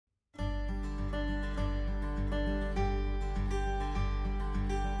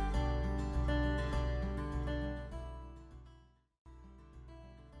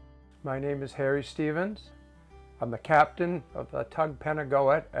My name is Harry Stevens. I'm the captain of the tug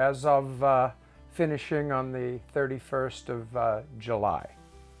Pentagoet as of finishing on the 31st of July.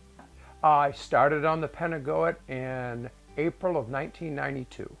 I started on the Pentagoet in April of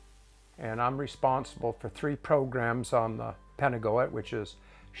 1992, and I'm responsible for 3 programs on the Pentagoet, which is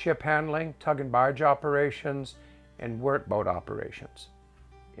ship handling, tug and barge operations, and workboat operations.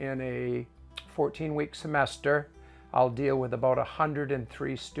 In a 14-week semester, I'll deal with about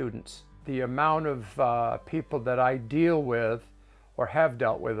 103 students. The amount of people that I deal with or have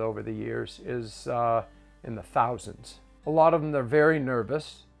dealt with over the years is in the thousands. A lot of them are very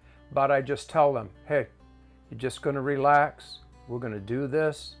nervous, but I just tell them, hey, you're just going to relax, we're going to do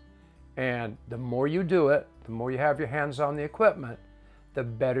this, and the more you do it, the more you have your hands on the equipment, the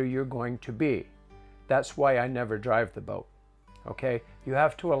better you're going to be. That's why I never drive the boat, okay? You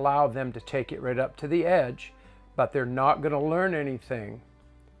have to allow them to take it right up to the edge, but they're not going to learn anything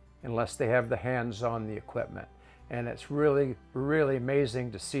unless they have the hands on the equipment. And it's really, really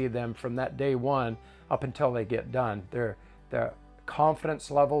amazing to see them from that day one up until they get done. Their confidence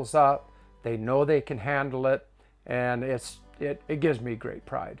levels up, they know they can handle it, and it gives me great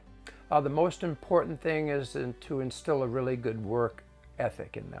pride. The most important thing is to instill a really good work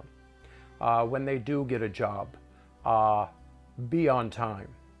ethic in them. When they do get a job, be on time.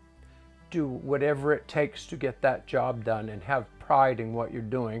 Do whatever it takes to get that job done and have pride in what you're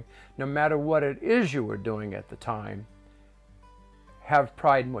doing. No matter what it is you were doing at the time, have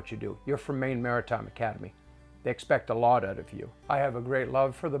pride in what you do. You're from Maine Maritime Academy. They expect a lot out of you. I have a great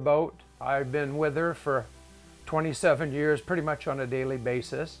love for the boat. I've been with her for 27 years, pretty much on a daily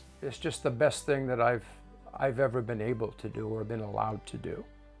basis. It's just the best thing that I've ever been able to do or been allowed to do.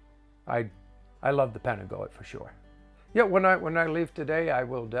 I love the Pentagoet for sure. Yeah, when I leave today, I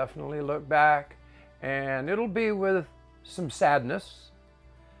will definitely look back, and it'll be with some sadness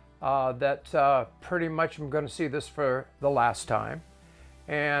that pretty much I'm going to see this for the last time.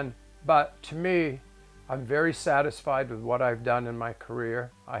 But to me, I'm very satisfied with what I've done in my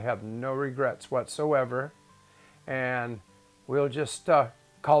career. I have no regrets whatsoever, and we'll just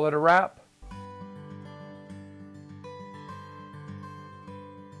call it a wrap.